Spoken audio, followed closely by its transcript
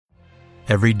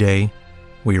Every day,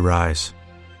 we rise,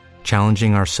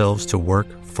 challenging ourselves to work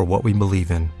for what we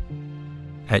believe in.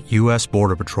 At U.S.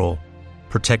 Border Patrol,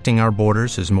 protecting our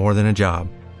borders is more than a job.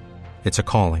 It's a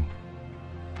calling.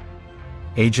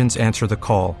 Agents answer the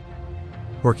call,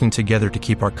 working together to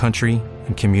keep our country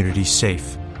and communities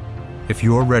safe. If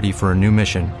you are ready for a new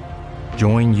mission,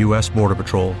 join U.S. Border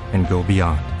Patrol and go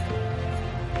beyond.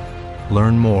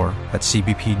 Learn more at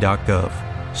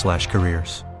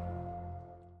cbp.gov/careers.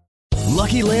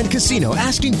 Lucky Land Casino,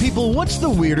 asking people, what's the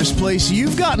weirdest place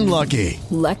you've gotten lucky?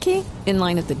 Lucky? In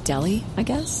line at the deli, I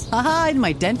guess? Aha, in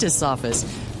my dentist's office.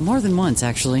 More than once,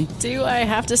 actually. Do I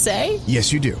have to say?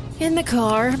 Yes, you do. In the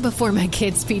car before my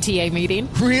kids' PTA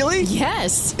meeting. Really?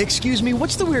 Yes. Excuse me,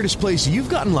 what's the weirdest place you've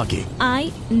gotten lucky?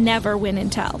 I never win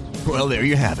and tell. Well, there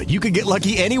you have it. You can get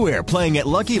lucky anywhere, playing at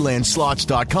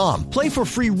LuckyLandSlots.com. Play for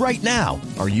free right now.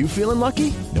 Are you feeling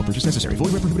lucky? No purchase necessary.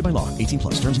 Void where prohibited by law.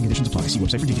 18+. Terms and conditions apply. See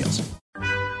website for details.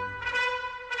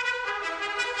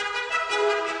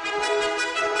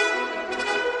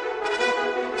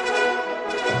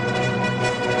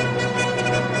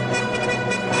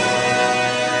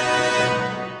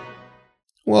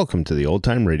 Welcome to the Old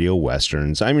Time Radio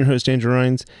Westerns. I'm your host, Andrew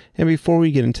Rhynes, and before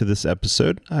we get into this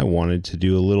episode, I wanted to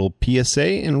do a little PSA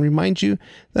and remind you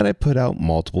that I put out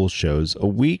multiple shows a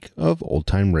week of Old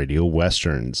Time Radio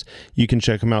Westerns. You can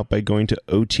check them out by going to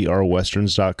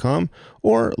otrwesterns.com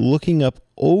or looking up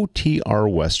OTR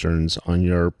Westerns on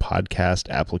your podcast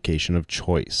application of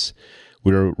choice.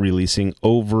 We're releasing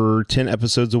over 10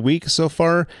 episodes a week so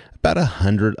far, about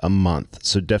 100 a month.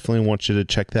 So definitely want you to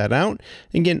check that out.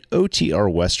 Again,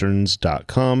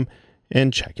 otrwesterns.com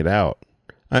and check it out.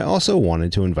 I also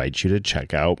wanted to invite you to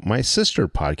check out my sister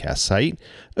podcast site,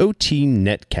 OT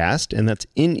Netcast, and that's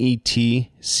Netcast.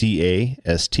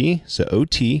 So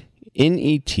OT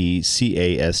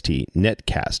Netcast,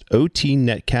 Netcast,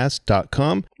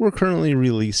 otnetcast.com. We're currently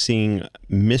releasing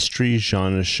mystery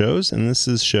genre shows, and this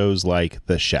is shows like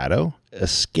The Shadow,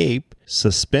 Escape,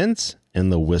 Suspense,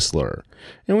 and The Whistler.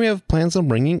 And we have plans on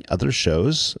bringing other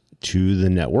shows to the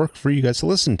network for you guys to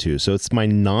listen to. So it's my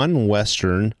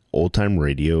non-Western old-time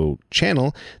radio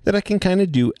channel that I can kind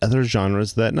of do other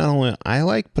genres that not only I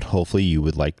like, but hopefully you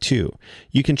would like too.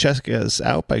 You can check us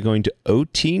out by going to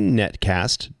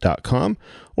otnetcast.com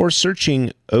or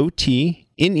searching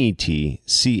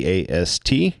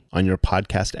OTNETCAST on your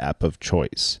podcast app of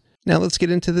choice. Now let's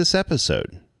get into this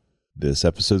episode. This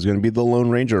episode is going to be The Lone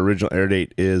Ranger. Original air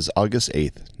date is August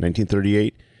 8th,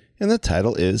 1938, and the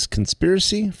title is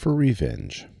Conspiracy for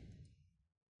Revenge.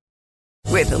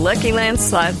 With the Lucky Land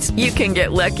Slots, you can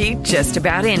get lucky just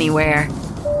about anywhere.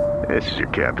 This is your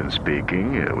captain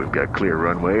speaking. We've got clear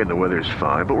runway and the weather's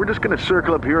fine, but we're just going to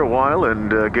circle up here a while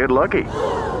and get lucky.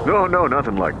 No,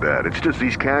 nothing like that. It's just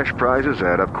these cash prizes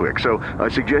add up quick. So I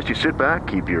suggest you sit back,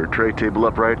 keep your tray table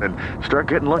upright, and start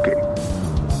getting lucky.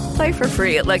 Play for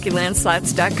free at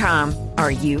LuckyLandSlots.com.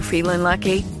 Are you feeling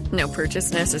lucky? No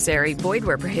purchase necessary. Void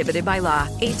where prohibited by law.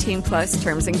 18+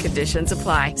 terms and conditions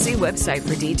apply. See website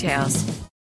for details.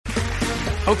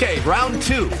 Okay, round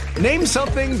two. Name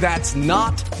something that's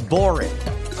not boring.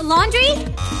 A laundry?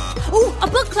 Ooh, a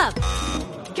book club.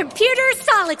 Computer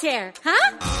solitaire,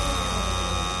 huh?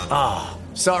 Ah,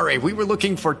 sorry, we were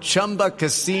looking for Chumba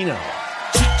Casino.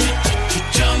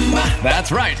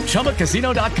 That's right.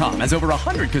 ChumbaCasino.com has over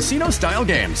 100 casino-style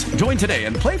games. Join today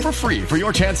and play for free for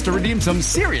your chance to redeem some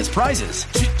serious prizes.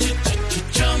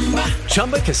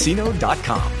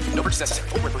 ChumbaCasino.com. No purchase necessary.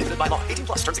 Void where prohibited by law.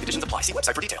 18+ terms and conditions apply. See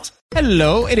website for details.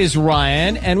 Hello, it is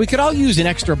Ryan, and we could all use an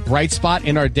extra bright spot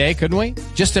in our day, couldn't we?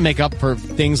 Just to make up for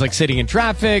things like sitting in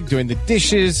traffic, doing the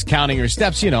dishes, counting your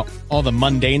steps, all the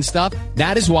mundane stuff.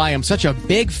 That is why I'm such a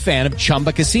big fan of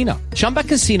Chumba Casino. Chumba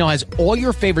Casino has all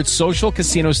your favorite social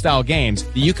casino-style games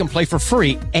that you can play for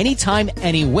free anytime,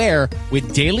 anywhere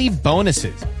with daily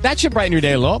bonuses. That should brighten your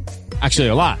day a little. Actually,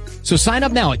 a lot. So sign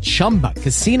up now at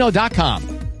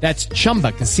ChumbaCasino.com. That's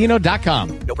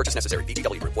ChumbaCasino.com. No purchase necessary.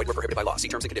 VGW Group. Void where prohibited by law. See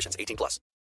terms and conditions. 18+.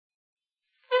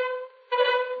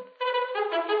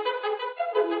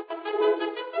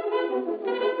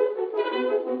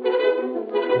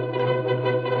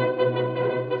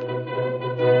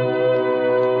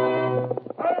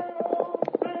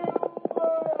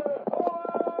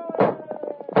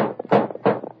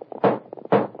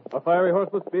 A fiery horse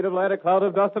with speed of light, a cloud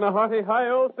of dust, and a hearty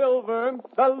hi-yo silver,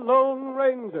 the Lone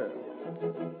Ranger.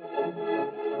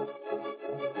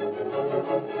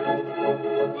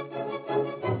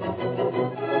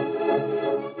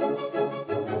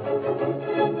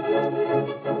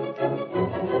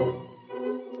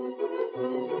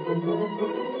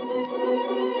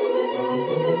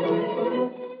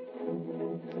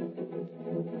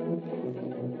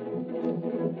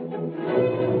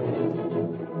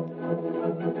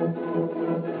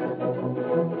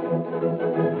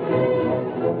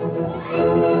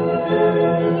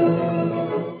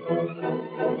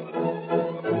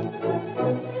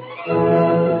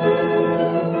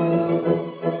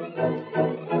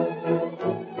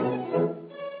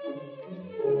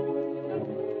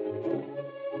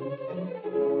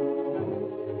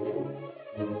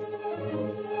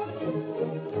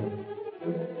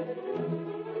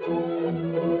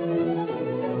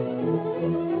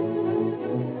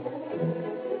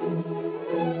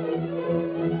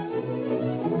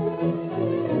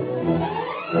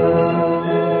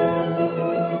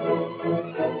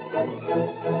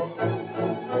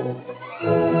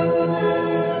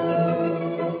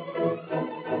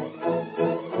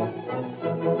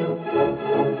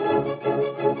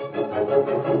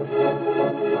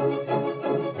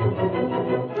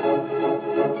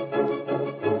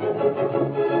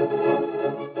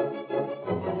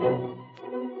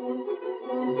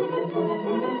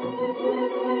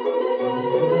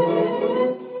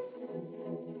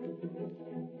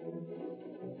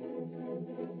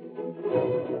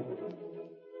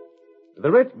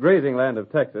 The rich grazing land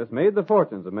of Texas made the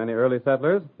fortunes of many early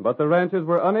settlers, but the ranchers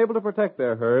were unable to protect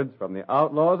their herds from the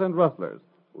outlaws and rustlers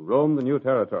who roamed the new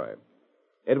territory.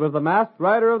 It was the masked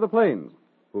rider of the plains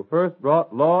who first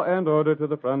brought law and order to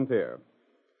the frontier.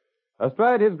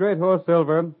 Astride his great horse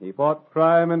Silver, he fought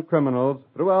crime and criminals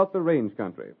throughout the range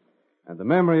country, and the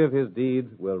memory of his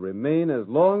deeds will remain as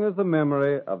long as the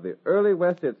memory of the early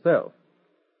West itself.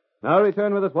 Now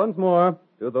return with us once more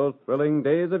to those thrilling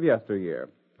days of yesteryear.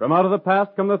 From out of the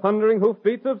past come the thundering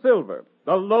hoofbeats of Silver.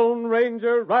 The Lone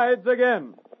Ranger rides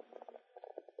again.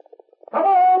 Come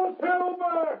on,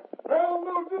 Silver! Mel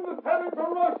Nugent is heading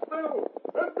for Rushville.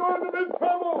 There's going to be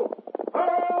trouble.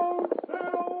 Hail,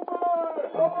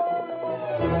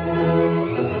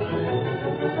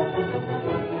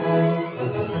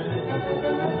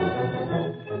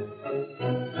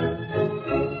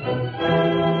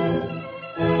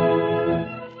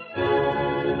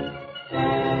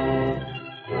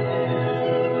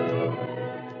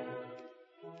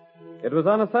 It was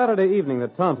on a Saturday evening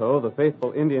that Tonto, the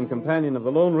faithful Indian companion of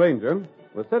the Lone Ranger,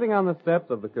 was sitting on the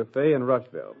steps of the cafe in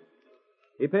Rushville.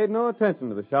 He paid no attention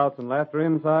to the shouts and laughter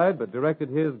inside, but directed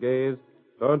his gaze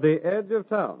toward the edge of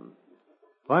town.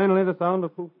 Finally, the sound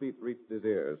of hoofbeats reached his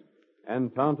ears,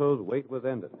 and Tonto's wait was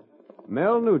ended.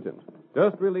 Mel Nugent,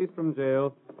 just released from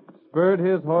jail, spurred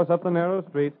his horse up the narrow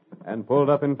street and pulled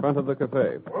up in front of the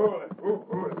cafe.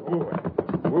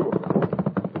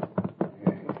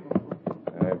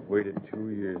 I've waited 2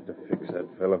 years to fix that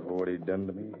fella for what he done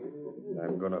to me.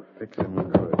 I'm gonna fix him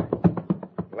good.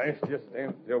 Last, just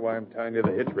stand still while I'm tying you to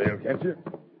the hitch rail, can't you?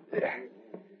 Yeah.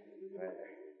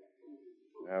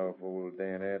 Now, if old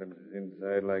Dan Adams is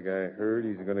inside like I heard,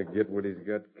 he's gonna get what he's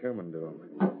got coming to him.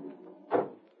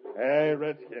 Hey,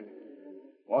 Redskin.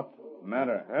 What's the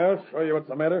matter? I'll show you what's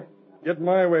the matter. Get in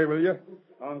my way, will you?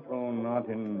 Tonto, not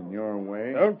in your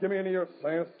way. Don't give me any of your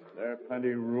sass. There's plenty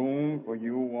room for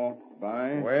you walk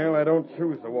by. Well, I don't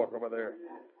choose to walk over there.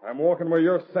 I'm walking where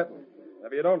you're sitting.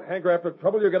 If you don't hanker after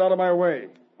trouble, you get out of my way.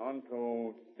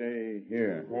 Tonto, stay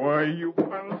here. Why,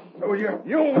 I'll show you.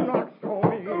 You'll not show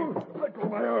me. Let go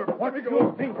of my arm. What do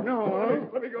you think now, huh?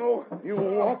 Let me go. You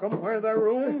walk 'em where there's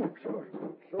room?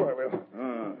 Sure I will.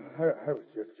 I was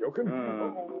just joking.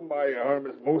 Oh, my arm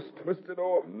is most twisted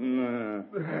off.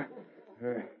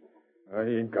 I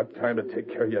ain't got time to take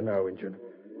care of you now, Injun.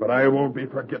 But I won't be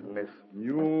forgetting this.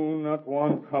 You not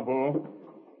want trouble.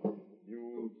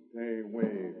 You stay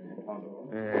away, Tonto.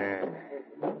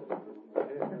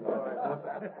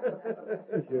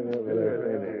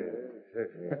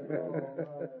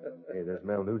 Hey, there's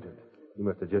Mel Nugent. He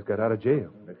must have just got out of jail.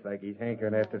 Looks like he's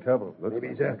hankering after trouble. Maybe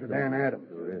he's after Dan Adams.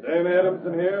 Dan Adams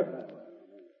in here?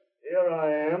 Here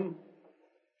I am.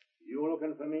 You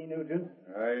looking for me, Nugent?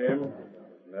 I am.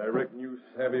 And I reckon you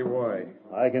savvy why.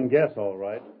 I can guess, all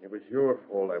right. It was your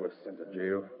fault I was sent to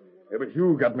jail. It was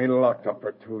you got me locked up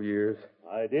for 2 years.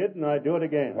 I did, and I'd do it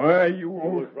again. Why, you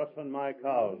was rustling my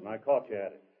cows, and I caught you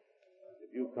at it.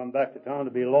 If you come back to town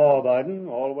to be law-abiding,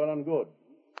 all well and good.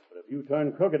 But if you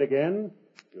turn crooked again,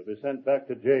 you'll be sent back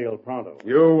to jail pronto.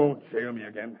 You won't jail me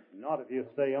again. Not if you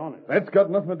stay honest. That's got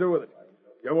nothing to do with it.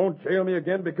 You won't jail me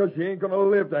again because you ain't going to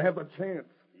live to have the chance.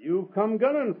 You've come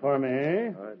gunning for me,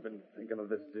 eh? I've been thinking of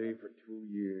this day for 2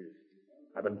 years.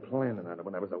 I've been planning on it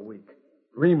when I was awake,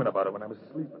 dreaming about it when I was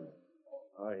sleeping.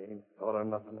 I ain't thought of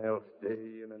nothing else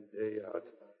day in and day out.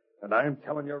 And I'm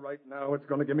telling you right now, it's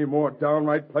going to give me more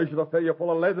downright pleasure to fill you full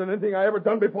of lead than anything I ever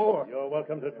done before. You're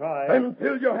welcome to try. Then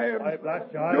fill your hands. I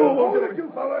blast you. Hold it,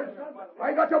 you fellas.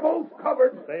 I got you both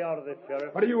covered. Stay out of this,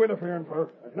 Sheriff. What are you interfering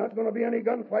for? There's not going to be any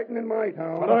gunfighting in my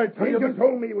town. But I tell you... Agent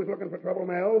told me he was looking for trouble,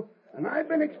 Mel. And I've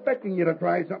been expecting you to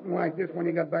try something like this when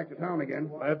you got back to town again.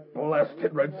 That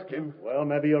blasted redskin. Well,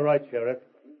 maybe you're right, Sheriff.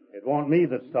 It wasn't me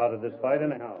that started this fight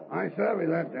anyhow. I savvy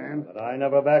that, Dan. But I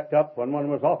never backed up when one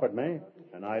was offered me.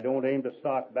 And I don't aim to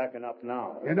start backing up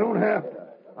now. You don't have to.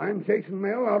 I'm chasing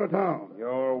Mel out of town.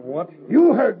 You're what?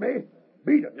 You heard me.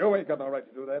 Beat it. You ain't got no right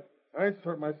to do that. I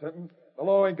served my sentence. The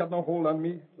law ain't got no hold on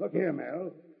me. Look here,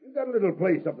 Mel. You've got a little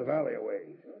place up the valley a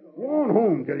ways. Go on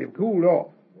home till you've cooled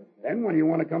off. Then when you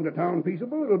want to come to town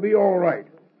peaceable, it'll be all right.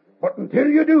 But until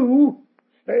you do,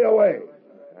 stay away.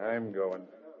 I'm going.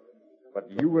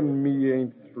 But you and me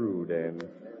ain't through, Dan.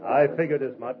 I figured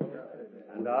as much.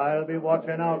 And I'll be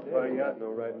watching out for you.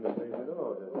 No right in the face at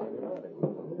all.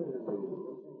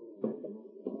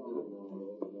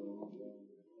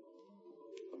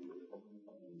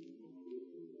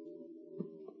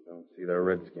 Don't see the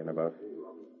redskin about.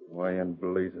 Why in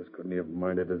blazes couldn't he have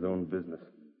minded his own business?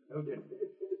 Who did?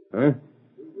 Huh?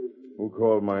 Who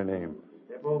called my name?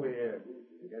 Step over here.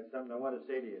 I got something I want to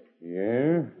say to you.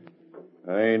 Yeah?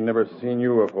 I ain't never seen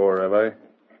you before, have I?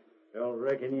 Don't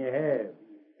reckon you have.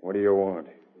 What do you want?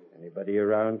 Anybody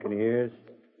around can hear us?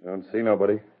 Don't see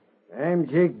nobody. I'm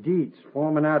Jake Dietz,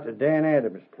 foreman out to Dan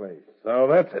Adams' place. So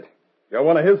that's it. You're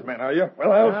one of his men, are you?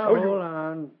 Well, I'll now, show you. Hold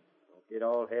on. Don't get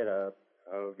all head up.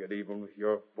 I'll get even with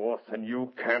your boss, and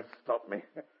you can't stop me.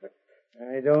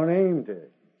 I don't aim to.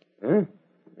 Huh?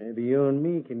 Maybe you and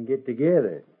me can get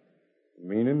together.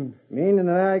 Meaning? Meaning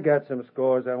that I got some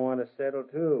scores I want to settle,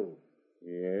 too.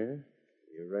 Yeah?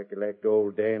 You recollect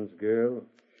old Dan's girl?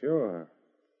 Sure.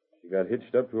 She got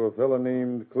hitched up to a fella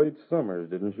named Clayt Summers,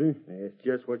 didn't she? That's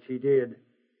just what she did.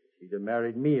 She'd have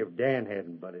married me if Dan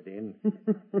hadn't butted in.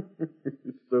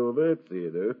 So that's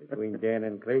it, huh? Between Dan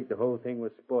and Clayt, the whole thing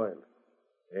was spoiled.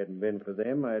 If it hadn't been for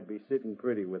them, I'd be sitting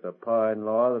pretty with a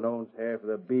pa-in-law that owns half of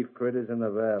the beef critters in the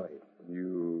valley.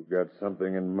 You got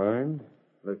something in mind?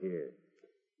 Look here.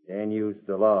 Dan used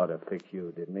the law to fix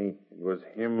you, didn't he? It was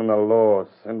him and the law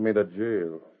sent me to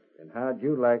jail. And how'd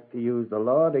you like to use the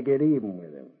law to get even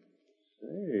with him?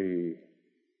 Say,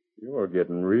 you're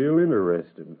getting real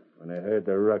interested. When I heard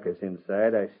the ruckus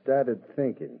inside, I started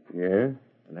thinking. Yeah?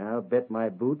 And I'll bet my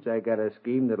boots I got a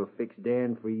scheme that'll fix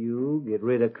Dan for you, get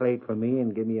rid of Clayt for me,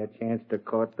 and give me a chance to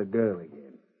court the girl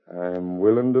again. I'm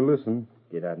willing to listen.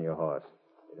 Get on your horse.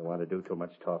 You don't want to do too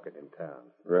much talking in town.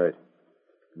 Right.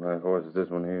 My horse is this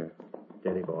one here.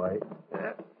 Steady, boy.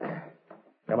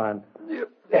 Come on.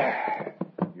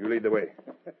 You lead the way.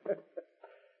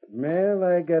 Well,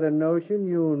 I got a notion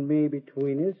you and me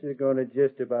between us are going to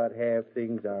just about have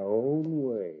things our own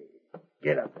way.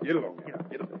 Get up. Get along. Get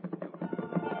up. Get up.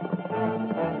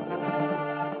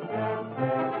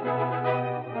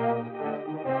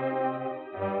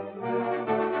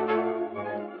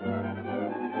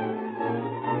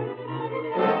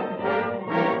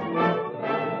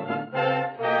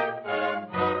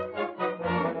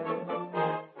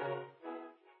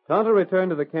 Tonto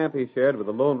returned to the camp he shared with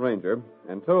the Lone Ranger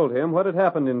and told him what had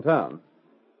happened in town.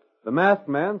 The masked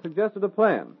man suggested a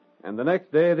plan, and the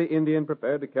next day the Indian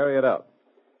prepared to carry it out.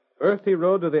 First he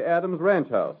rode to the Adams ranch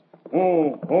house.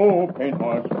 Paint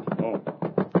horse.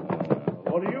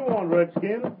 What do you want,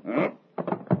 Redskin?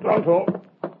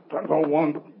 Tonto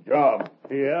want job.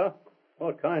 Yeah?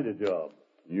 What kind of job?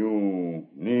 You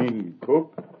need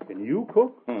cook? Can you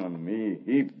cook? Me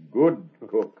heap good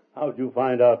cook. How'd you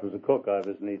find out was a cook I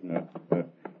was needing?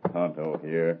 Tonto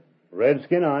here.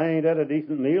 Redskin, I ain't had a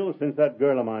decent meal since that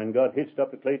girl of mine got hitched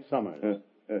up to Clayt Summers.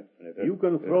 And if you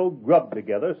can throw grub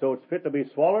together so it's fit to be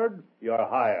swallowed, you're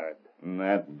hired.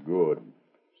 That's good.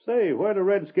 Say, where'd a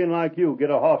redskin like you get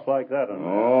a horse like that on?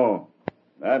 Oh,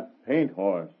 that paint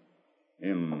horse.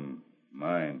 Him,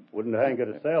 mine. Wouldn't hang it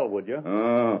to sell, would you?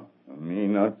 Oh, me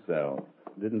not sell.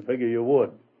 Didn't figure you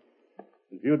would.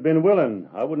 If you'd been willing,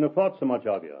 I wouldn't have thought so much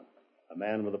of you. A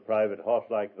man with a private horse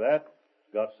like that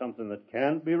got something that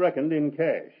can't be reckoned in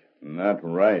cash. That's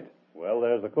right. Well,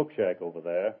 there's the cook shack over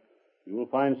there. You'll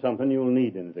find something you'll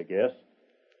need in it, I guess.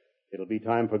 It'll be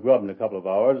time for grub in a couple of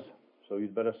hours, so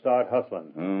you'd better start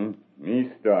hustling.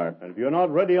 Me start. And if you're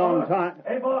not ready on time...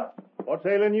 Hey, boss. What's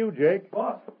ailing you, Jake?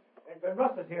 Boss, there's been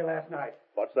rustlers here last night.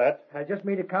 What's that? I just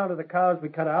made a count of the cows we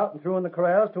cut out and threw in the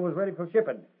corrals till it was ready for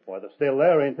shipping. Why, they're still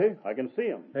there, ain't they? I can see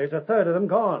them. There's a third of them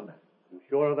gone. You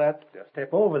sure of that? Just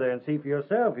step over there and see for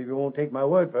yourself if you won't take my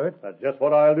word for it. That's just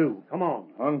what I'll do. Come on.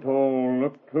 Tonto,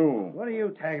 look too. What are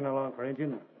you tagging along for,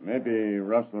 Injun? Maybe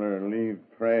rustler leave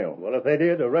trail. Well, if they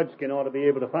did, a redskin ought to be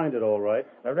able to find it all right.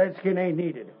 The redskin ain't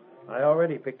needed. I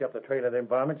already picked up the trail of them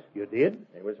varmints. You did?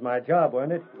 It was my job,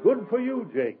 wasn't it? Good for you,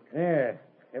 Jake. Yeah.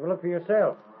 Have a look for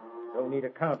yourself. Don't need a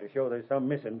count to show there's some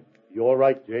missing. You're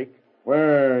right, Jake.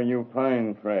 Where you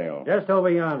find trail? Just over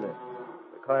yonder.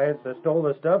 The coyotes that stole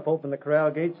the stuff opened the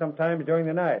corral gate sometimes during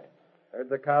the night. Heard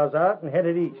the cows out and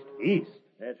headed east. East?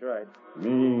 That's right.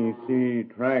 Me see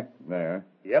track there.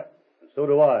 Yep, and so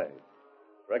do I.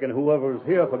 Reckon whoever's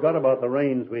here forgot about the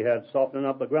rains we had softening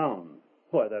up the ground.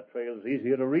 Why, that trail's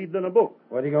easier to read than a book.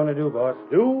 What are you going to do, boss?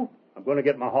 Do? I'm going to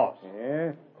get my horse.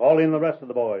 Yeah? Call in the rest of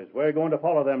the boys. We're going to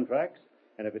follow them tracks.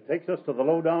 And if it takes us to the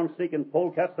low-down sneaking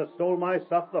polecats that stole my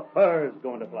stuff, the fur's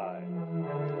going to fly.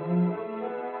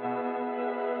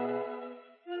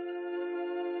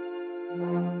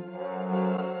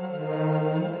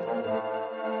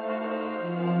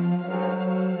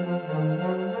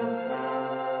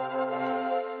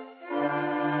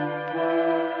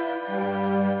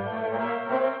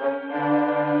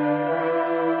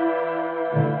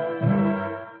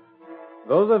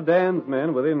 Those of Dan's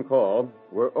men within call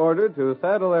were ordered to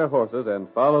saddle their horses and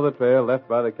follow the trail left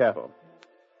by the cattle.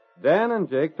 Dan and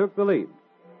Jake took the lead.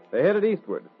 They headed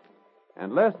eastward.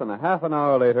 And less than a half an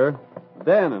hour later,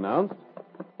 Dan announced,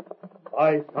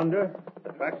 By thunder,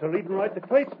 the tracks are leading right to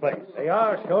Clate's place. They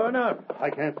are, sure enough. I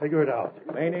can't figure it out.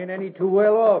 Lane ain't any too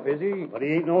well off, is he? But he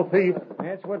ain't no thief.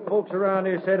 That's what folks around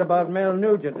here said about Mel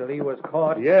Nugent till he was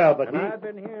caught. Yeah, but and I've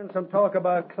been hearing some talk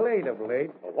about Clate of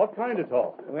late. Well, what kind of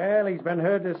talk? Well, he's been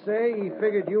heard to say he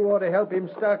figured you ought to help him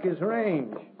stock his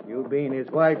range. You being his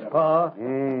wife's pa.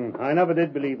 I never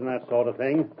did believe in that sort of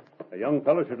thing. A young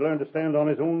fellow should learn to stand on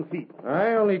his own feet.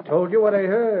 I only told you what I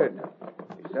heard.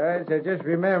 Besides, I just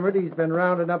remembered he's been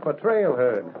rounding up a trail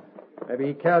herd. Maybe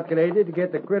he calculated to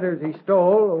get the critters he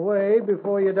stole away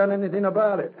before you done anything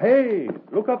about it. Hey,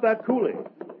 look up that coulee.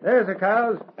 There's the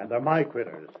cows. And they're my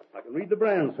critters. I can read the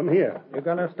brands from here. You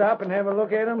gonna stop and have a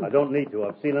look at them? I don't need to.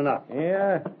 I've seen enough.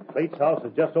 Yeah? Clate's house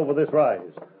is just over this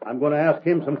rise. I'm going to ask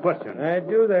him some questions. I'd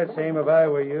do that same if I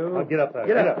were you. Now, get up there.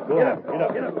 Get up. Go Get on.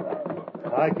 up. Get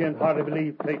up. I can't hardly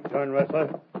believe Clate turned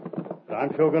wrestler. But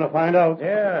I'm sure going to find out.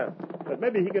 Yeah. But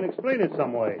maybe he can explain it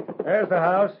some way. There's the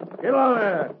house. Get along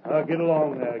there. Get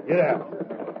along there. Get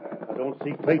out. I don't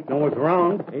see Clate nowhere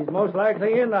around. He's most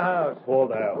likely in the house. Hold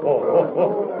there.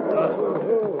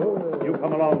 You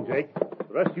come along, Jake.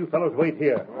 The rest of you fellows wait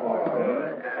here.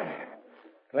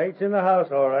 Clate's in the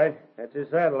house, all right. That's his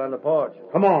saddle on the porch.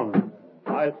 Come on.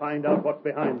 I'll find out what's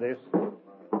behind this.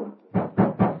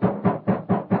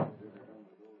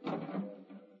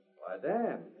 Why,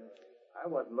 Dan, I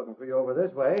wasn't looking for you over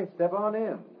this way. Step on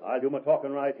in. I'll do my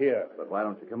talking right here. But why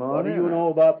don't you come on What do in? you know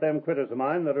about them critters of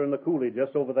mine that are in the coulee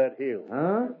just over that hill?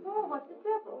 Huh? Oh, what's the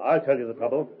trouble? I'll tell you the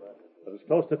trouble. There was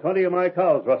close to 20 of my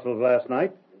cows rustled last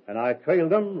night, and I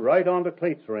trailed them right onto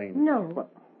Clate's range. No.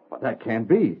 But that can't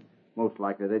be. Most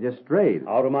likely they just strayed.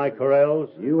 Out of my corrals.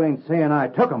 You ain't saying I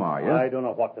took them, are you? I don't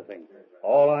know what to think.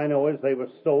 All I know is they were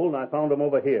stolen, and I found them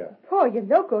over here. Oh, you're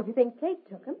loco if you think Kate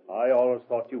took him. I always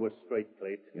thought you were straight,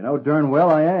 Clate. You know darn well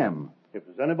I am. If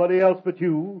there's anybody else but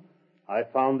you, I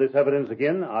found this evidence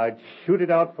again, I'd shoot it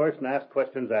out first and ask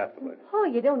questions afterwards. Oh,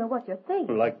 you don't know what you're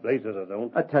thinking. Like blazes, I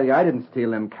don't. I tell you, I didn't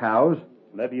steal them cows.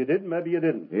 Maybe you did, maybe you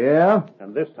didn't. Yeah?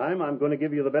 And this time I'm going to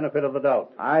give you the benefit of the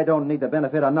doubt. I don't need the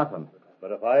benefit of nothing.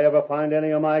 But if I ever find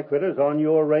any of my critters on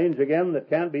your range again that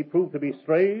can't be proved to be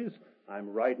strays,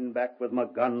 I'm riding back with my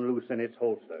gun loose in its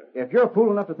holster. If you're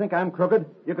fool enough to think I'm crooked,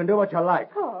 you can do what you like.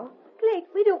 Oh, Clate,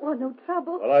 we don't want no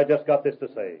trouble. Well, I just got this to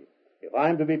say. If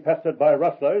I'm to be pestered by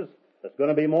rustlers, there's going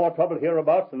to be more trouble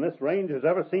hereabouts than this range has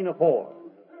ever seen afore.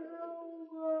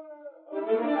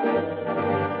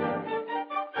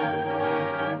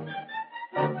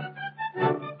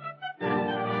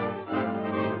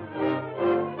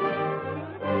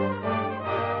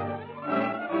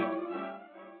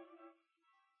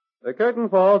 The curtain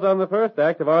falls on the first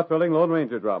act of our thrilling Lone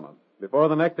Ranger drama. Before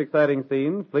the next exciting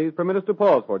scenes, please permit us to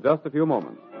pause for just a few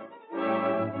moments.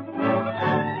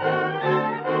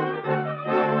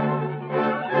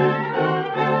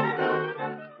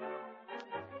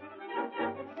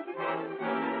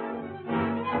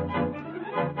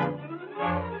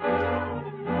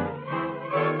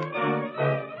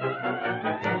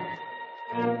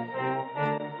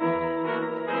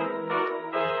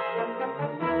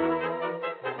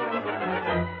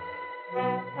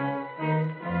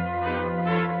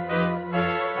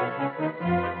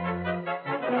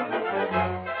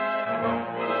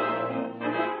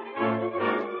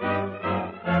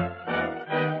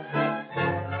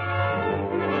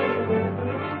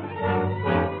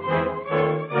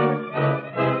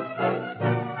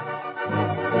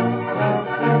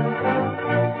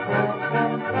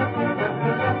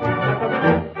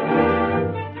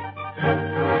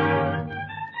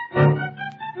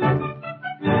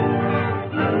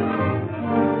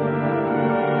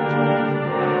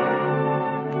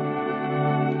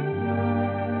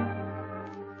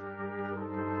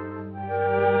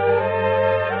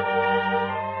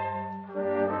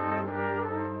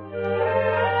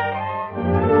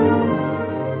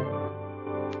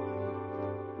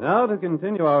 Now to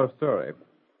continue our story.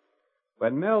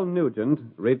 When Mel Nugent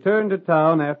returned to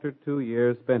town after 2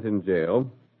 years spent in jail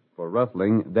for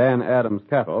rustling Dan Adams'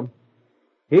 cattle,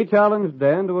 he challenged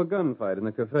Dan to a gunfight in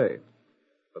the cafe,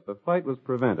 but the fight was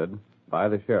prevented by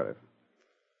the sheriff.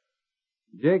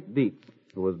 Jake Dietz,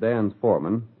 who was Dan's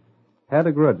foreman, had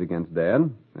a grudge against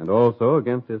Dan and also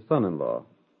against his son-in-law,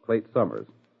 Clate Summers.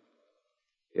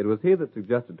 It was he that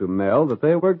suggested to Mel that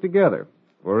they work together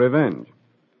for revenge.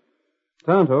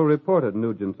 Tonto reported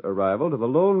Nugent's arrival to the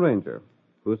Lone Ranger,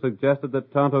 who suggested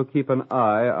that Tonto keep an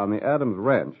eye on the Adams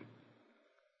ranch.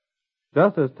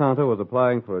 Just as Tonto was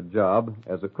applying for a job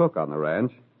as a cook on the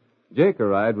ranch, Jake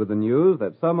arrived with the news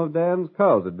that some of Dan's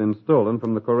cows had been stolen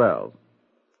from the corrals.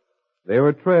 They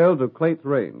were trailed to Clate's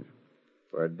range,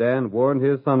 where Dan warned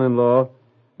his son-in-law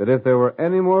that if there were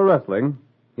any more rustling,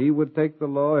 he would take the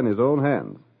law in his own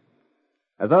hands.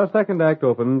 As our second act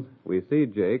opens, we see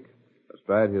Jake,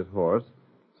 astride his horse,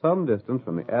 some distance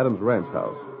from the Adams Ranch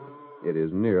house. It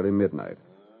is nearly midnight.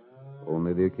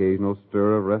 Only the occasional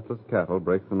stir of restless cattle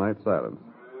breaks the night silence.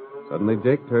 Suddenly,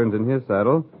 Jake turns in his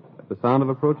saddle at the sound of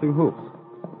approaching hoofs.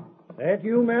 That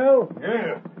you, Mel?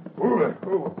 Yeah. Move it.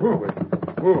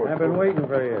 I've been waiting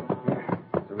for you.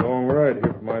 It's a long ride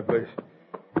here from my place.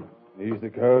 These the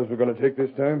cows we're going to take this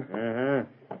time? Uh-huh.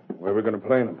 Where we're going to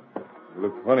plant them? It'll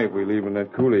look funny if we leave in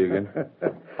that coulee again.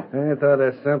 I thought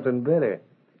there's something better.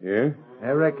 Yeah? I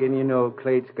reckon you know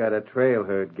Clate's got a trail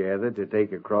herd gathered to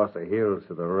take across the hills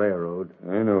to the railroad.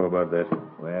 I know about that.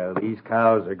 Well, these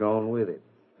cows are going with it.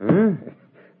 Huh?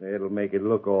 That'll make it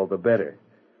look all the better.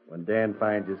 When Dan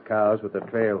finds his cows with the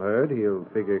trail herd, he'll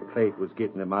figure Clate was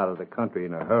getting them out of the country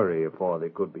in a hurry before they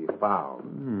could be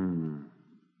found.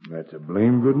 That's a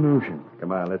blame good notion.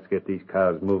 Come on, let's get these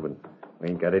cows moving. We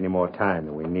ain't got any more time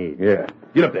than we need. Yeah.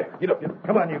 Get up there. Get up.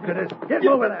 Come on, you critters. Get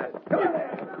moving there. Come on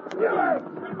there. Get up.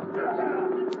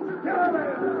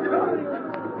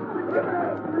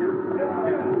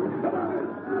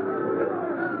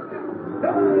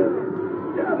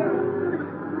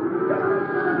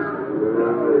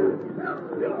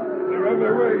 They're on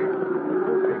their way.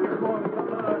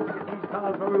 These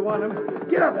cows where we want them.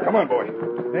 Get up there. Come on, boy.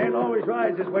 Dan always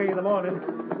rides this way in the morning.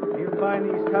 He'll find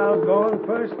these cows going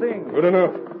first thing. Good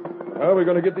enough. How are we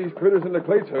going to get these critters into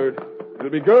Clate's herd? It'll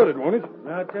be guarded, won't it?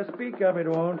 Now, to speak of, it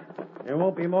won't. There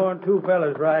won't be more than 2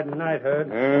 fellas riding night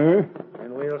herd. Uh-huh.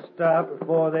 And we'll stop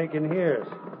before they can hear us.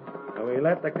 When we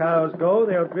let the cows go,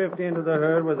 they'll drift into the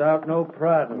herd without no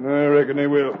problem. I reckon they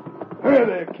will.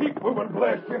 There, keep moving,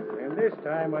 blast you. And this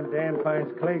time, when Dan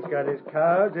finds Clate's got his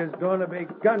cows, there's going to be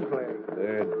gunplay.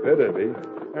 There'd better be.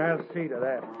 I'll see to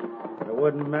that. It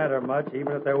wouldn't matter much,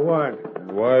 even if there weren't.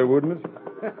 And why wouldn't it?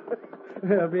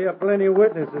 There'll be a plenty of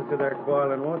witnesses to their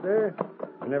quarreling, won't there?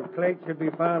 And if Clate should be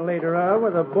found later on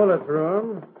with a bullet through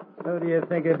him, who do you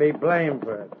think would be blamed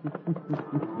for it?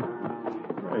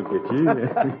 I get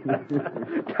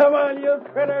you. Come on, you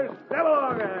critters. Step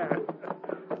along there.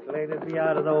 Clate'd be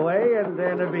out of the way, and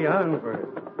Dan'd be hung for it.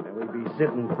 And we'd be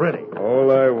sitting pretty. All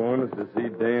I want is to see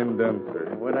Dan Dunford.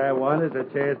 And what I want is a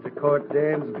chance to court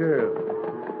Dan's girl.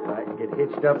 If I can get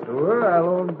hitched up to her, I'll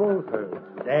own both hers,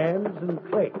 Dan's and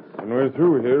Clate's. When we're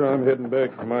through here, I'm heading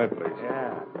back for my place.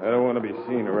 Yeah. I don't want to be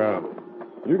seen around.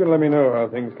 You can let me know how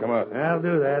things come out. I'll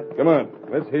do that. Come on,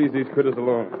 let's haze these critters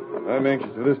along. I'm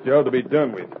anxious for this job to be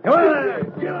done with. Come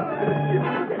on! Get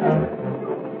on!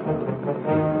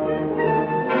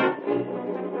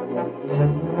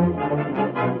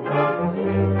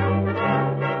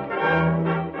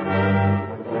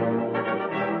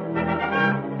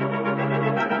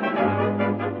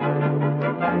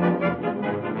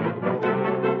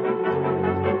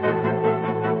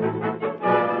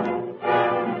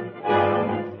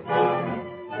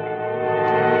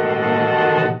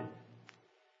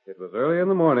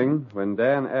 When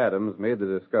Dan Adams made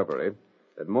the discovery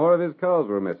that more of his cows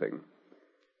were missing.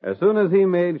 As soon as he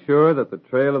made sure that the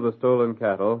trail of the stolen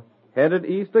cattle headed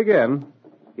east again,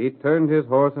 he turned his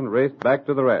horse and raced back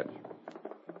to the ranch.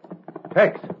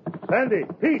 Tex, Sandy,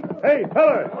 Pete, hey,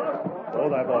 fellas!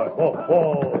 Hold that boy. Whoa.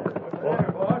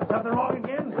 Boss, something wrong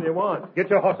again? What do you want? Get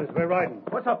your horses. We're riding.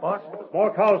 What's up, boss?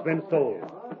 More cows been stolen.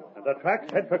 And the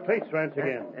tracks head for Clate's ranch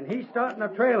again. And he's starting a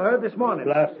trail herd this morning.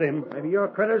 Blast him. Maybe your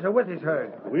critters are with his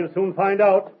herd. We'll soon find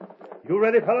out. You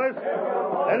ready, fellas?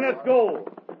 Then let's go.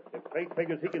 If Clate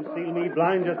figures he can steal me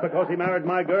blind just because he married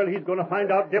my girl, he's going to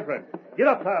find out different. Get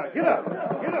up, sir. Get up.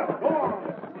 Get up. Go on.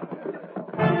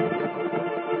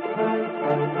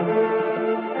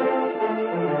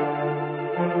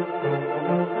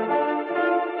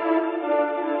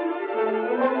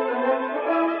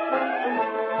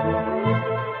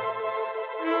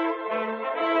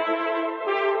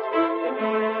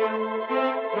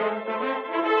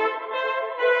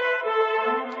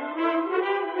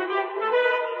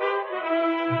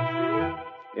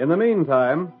 In the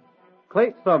meantime,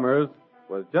 Clate Summers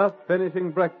was just finishing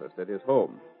breakfast at his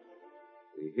home.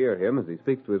 We hear him as he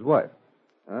speaks to his wife.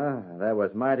 That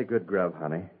was mighty good grub,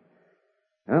 honey.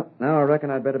 Well, now I reckon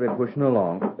I'd better be pushing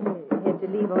along. Have to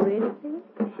leave already, please?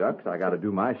 Shucks, I got to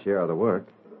do my share of the work.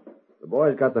 The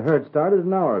boys got the herd started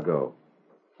an hour ago.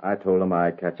 I told them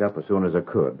I'd catch up as soon as I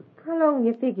could. How long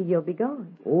you figure you'll be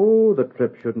gone? Oh, the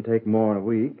trip shouldn't take more than a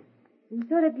week. I'm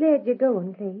sort of glad you're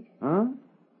going, Clate. Huh?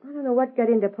 I don't know what got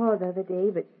into Paul the other day,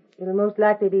 but it'll most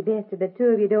likely be best if the two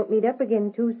of you don't meet up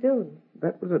again too soon.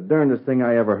 That was the darndest thing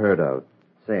I ever heard of.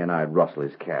 saying I'd rustle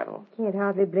his cattle. Can't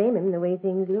hardly blame him the way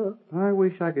things look. I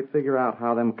wish I could figure out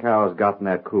how them cows got in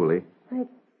that coulee.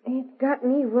 It got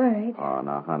me worried. Oh,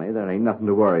 now, honey, there ain't nothing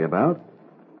to worry about.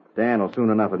 Dan will soon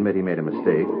enough admit he made a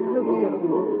mistake.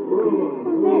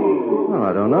 Well,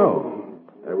 I don't know.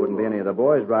 There wouldn't be any of the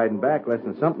boys riding back less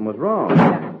than something was wrong.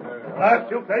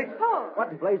 Last you, Kate. What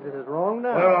in blazes is wrong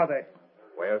now? Where are they?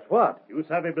 Where's what? You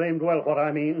savvy blamed well what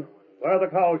I mean. Where are the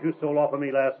cows you stole off of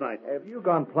me last night? Have you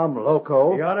gone plumb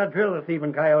loco? You ought to drill the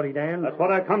thieving coyote, Dan. That's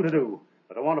what I come to do.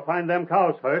 But I want to find them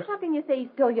cows first. How can you say he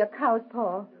stole your cows,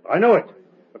 Paul? I know it.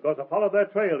 Because I followed their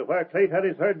trail to where Clayt had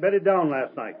his herd bedded down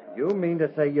last night. You mean to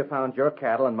say you found your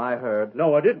cattle in my herd?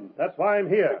 No, I didn't. That's why I'm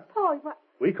here. Paul, what?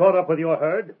 We caught up with your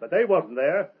herd, but they wasn't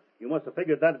there. You must have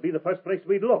figured that'd be the first place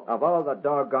we'd look. Of all the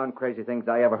doggone crazy things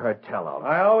I ever heard tell of.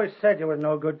 I always said you was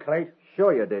no good, Clayt.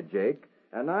 Sure you did, Jake.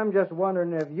 And I'm just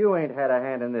wondering if you ain't had a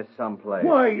hand in this someplace.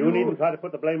 Why, You needn't try to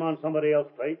put the blame on somebody else,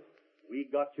 Clayt. We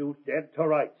got you dead to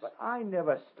rights. But I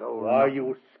never stole Are nothing.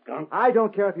 you skunk? I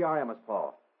don't care if you are Amos,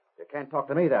 Paul. You can't talk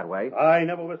to me that way. I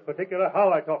never was particular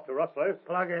how I talked to rustlers.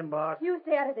 Plug in, boss. You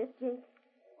stay out of this, Jake.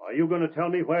 Are you going to tell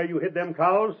me where you hid them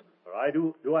cows? Or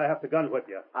do I have to gun whip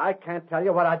you? I can't tell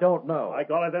you what I don't know. By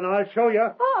golly, then I'll show you.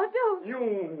 Oh, don't.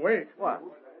 You wait. What?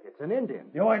 It's an Indian.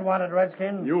 You ain't wanted,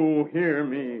 Redskin. You hear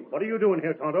me. What are you doing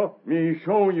here, Tonto? Me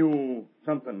show you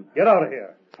something. Get out of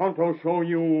here. Tonto show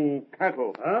you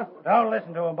cattle. Huh? Don't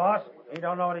listen to him, boss. He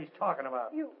don't know what he's talking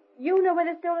about. You know where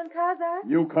the stolen cows are?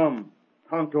 You come.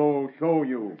 Tonto show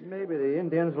you. Maybe the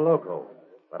Indian's loco.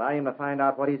 But I aim to find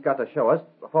out what he's got to show us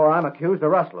before I'm accused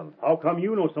of rustling. How come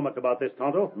you know so much about this,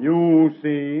 Tonto? You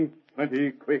see.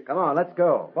 Plenty quick. Come on, let's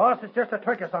go. Boss, it's just a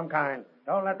trick of some kind.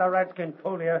 Don't let the Redskin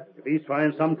fool you. If he's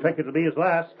trying some trick, it'll be his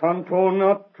last. Tonto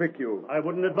not trick you. I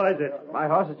wouldn't advise it. My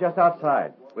horse is just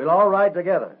outside. We'll all ride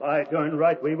together. By darn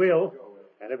right we will.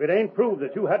 And if it ain't proved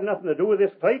that you had nothing to do with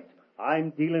this Clayt, I'm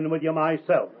dealing with you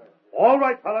myself. All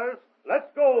right, fellas, let's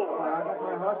go.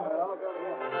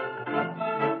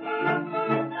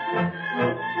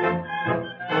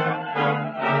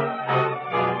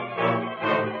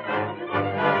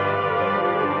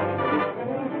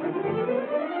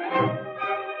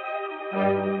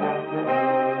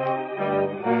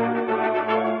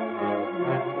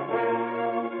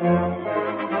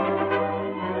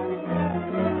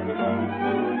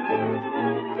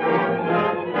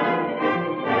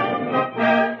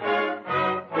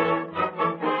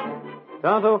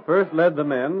 Tonto first led the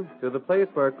men to the place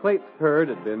where Clayt's herd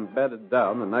had been bedded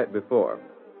down the night before.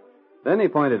 Then he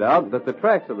pointed out that the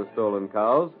tracks of the stolen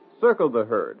cows circled the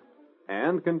herd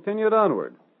and continued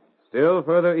onward, still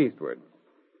further eastward.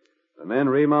 The men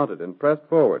remounted and pressed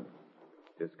forward,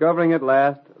 discovering at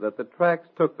last that the tracks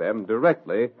took them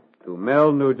directly to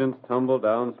Mel Nugent's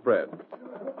tumble-down spread.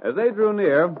 As they drew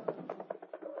near,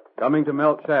 coming to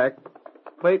Melt's shack,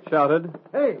 Clayt shouted,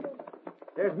 Hey,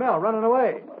 there's Mel running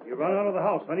away. He run out of the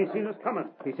house when he seen us coming.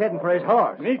 He's heading for his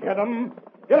horse. Me get him.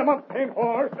 Get him up, paint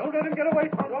horse. Don't let him get away,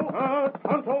 Tonto.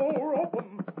 Tonto, rope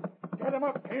him. Get him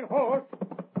up, paint horse.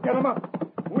 Get him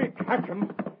up. We catch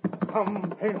him.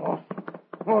 Come, paint horse.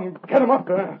 On, get him up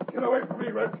there. Get away from me,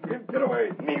 Redskin. Get away.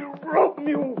 Me rope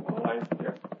you.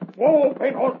 Whoa,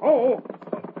 paint horse, whoa.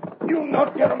 You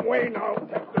not get him away now.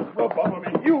 Take this rope off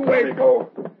of me. You wait. Go.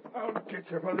 I'll get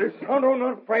you for this. Tonto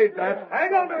not afraid that.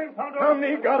 Hang on to him, Tonto. Now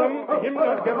me got him. Him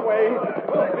not get away.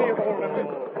 Me hold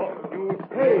him.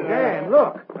 Hey, Dan,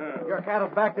 look. Your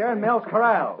cattle's back there in Mel's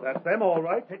corral. That's them, all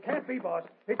right. It can't be, boss.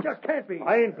 It just can't be.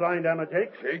 I ain't blind, am I,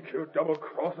 Jake? Jake, you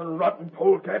double-crossing rotten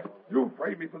polecat. You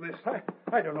framed me for this.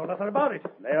 I don't know nothing about it.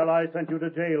 Nell, I sent you to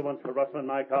jail once for rustling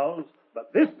my cows,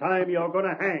 but this time you're going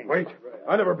to hang. Wait.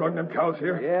 I never brung them cows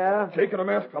here. Yeah? Jake and a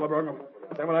masked fella brung them.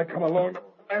 Then when I come along, the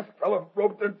masked fella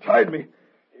roped and tied me.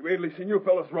 He waited till he seen you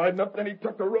fellas riding up, then he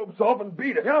took the ropes off and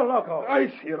beat it. You're loco. I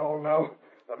see it all now.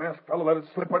 The masked fella let it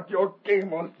slip what your game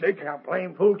was, Jake. You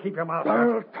blame fool, keep your mouth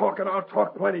I'll talk and I'll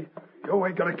talk plenty. You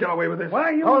ain't gonna get away with this. Why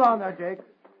you... Hold on there, Jake.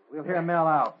 We'll hear Mel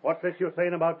out. What's this you're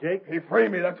saying about Jake? He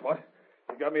framed me, that's what.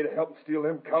 He got me to help him steal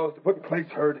them cows to put in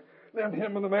Clayt's herd. Then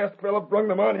him and the masked fella brung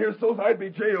them on here so's I'd be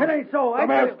jailed. It ain't so. The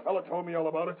masked fella told me all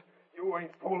about it. You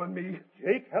ain't fooling me.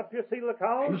 Jake helped you steal the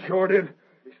cows? He sure did.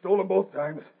 He stole them both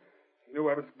times. He knew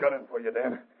I was gunning for you,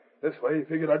 Dan. This way he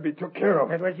figured I'd be took care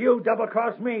of. It was you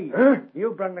double-crossed me. Huh?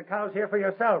 You brung the cows here for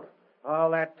yourself.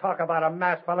 All that talk about a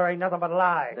masked feller ain't nothing but a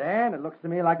lie. Dan, it looks to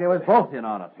me like they was both in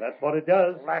on it. That's what it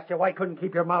does. Blast you, why couldn't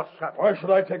keep your mouth shut? Why should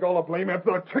I take all the blame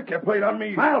after the trick you played on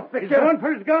me? I'll fix He's you. going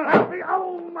for his gun.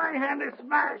 Oh, my hand is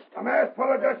smashed. The masked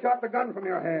fella just shot the gun from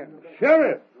your hand.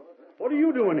 Sheriff, What are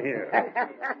you doing here?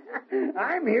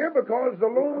 I'm here because the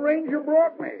Lone Ranger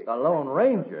brought me. The Lone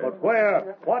Ranger? But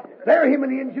where? What? There him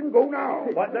and the engine go now.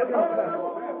 What?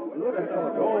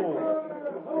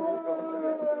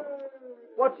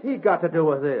 What's he got to do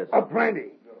with this?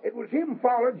 Aplenty. It was him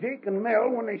followed Jake and Mel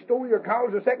when they stole your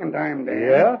cows the second time, Dan.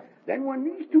 Yeah? Then when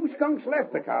these two skunks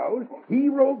left the cows, he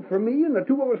rode for me and the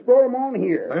two of us brought him on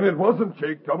here. And it wasn't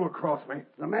Jake double-crossed me.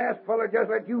 The masked fella just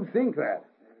let you think that.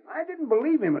 I didn't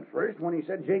believe him at first when he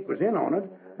said Jake was in on it,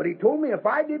 but he told me if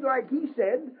I did like he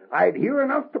said, I'd hear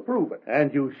enough to prove it.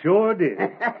 And you sure did.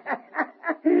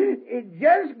 It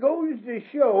just goes to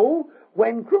show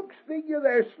when crooks figure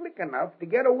they're slick enough to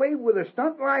get away with a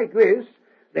stunt like this,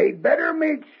 they'd better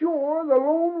make sure the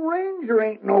Lone Ranger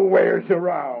ain't nowheres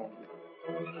around.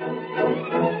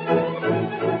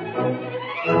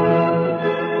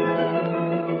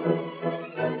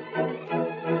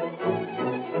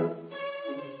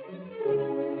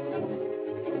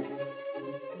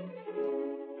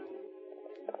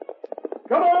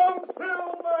 Come on,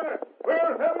 Silver!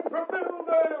 We're heading for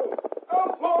Middledale!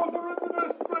 Outlaws are in the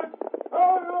district!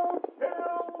 Hello,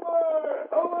 Silver!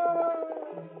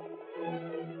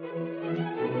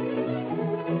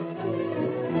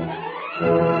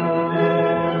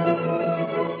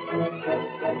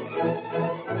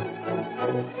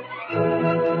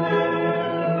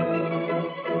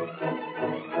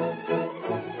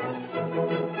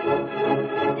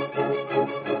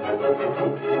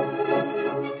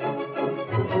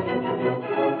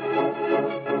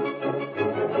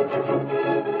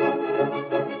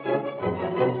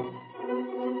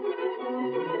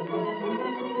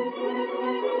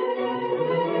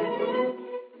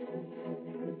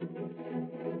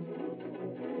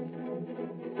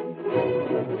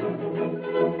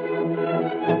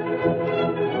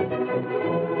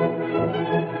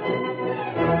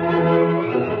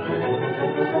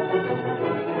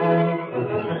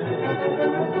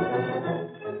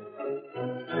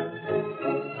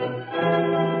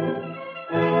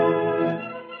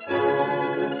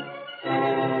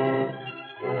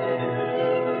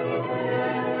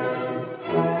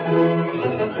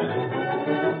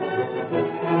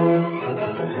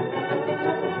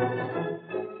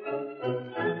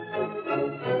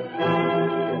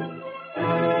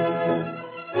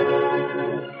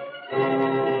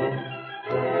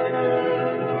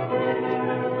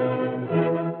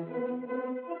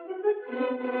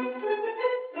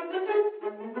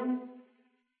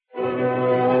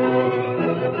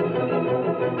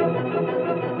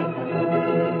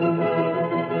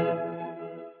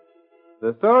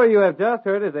 The story you have just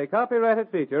heard is a copyrighted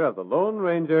feature of the Lone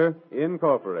Ranger,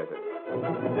 Incorporated.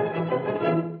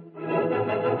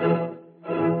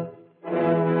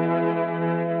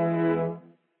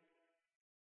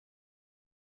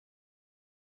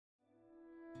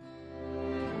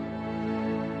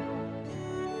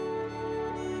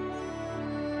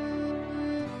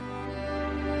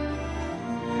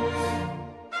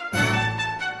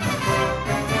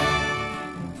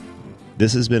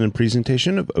 This has been a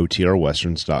presentation of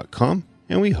OTRWesterns.com,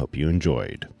 and we hope you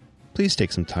enjoyed. Please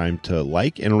take some time to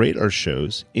like and rate our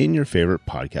shows in your favorite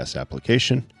podcast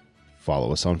application.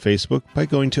 Follow us on Facebook by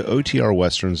going to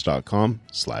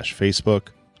OTRWesterns.com/Facebook.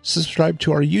 Subscribe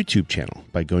to our YouTube channel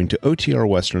by going to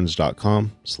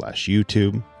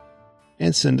OTRWesterns.com/YouTube.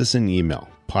 And send us an email,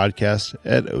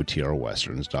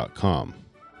 podcast@OTRWesterns.com.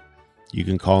 You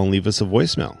can call and leave us a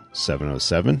voicemail,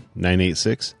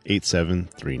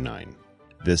 707-986-8739.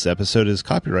 This episode is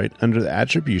copyright under the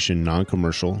Attribution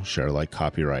Non-Commercial Share-alike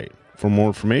copyright. For more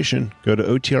information, go to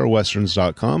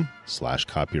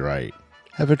OTRWesterns.com/copyright.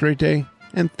 Have a great day,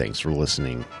 and thanks for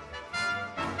listening.